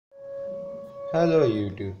Hello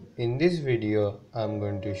YouTube. In this video, I'm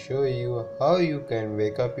going to show you how you can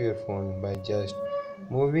wake up your phone by just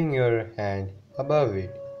moving your hand above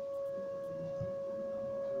it.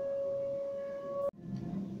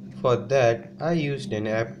 For that, I used an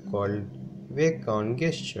app called Wake on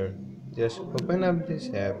Gesture. Just open up this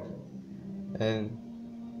app and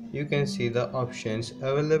you can see the options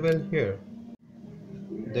available here.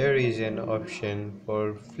 There is an option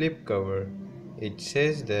for flip cover. It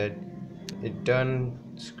says that it turns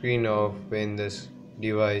screen off when the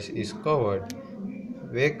device is covered,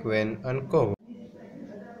 wake when uncovered.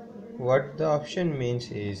 What the option means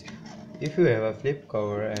is if you have a flip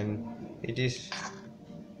cover and it is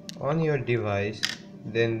on your device,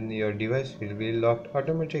 then your device will be locked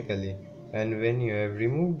automatically, and when you have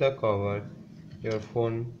removed the cover, your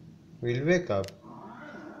phone will wake up.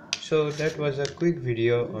 So that was a quick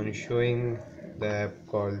video on showing the app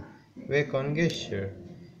called Wake on Gesture.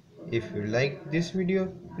 If you like this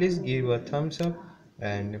video, please give a thumbs up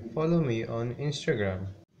and follow me on Instagram.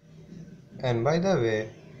 And by the way,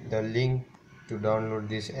 the link to download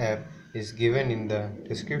this app is given in the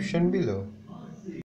description below.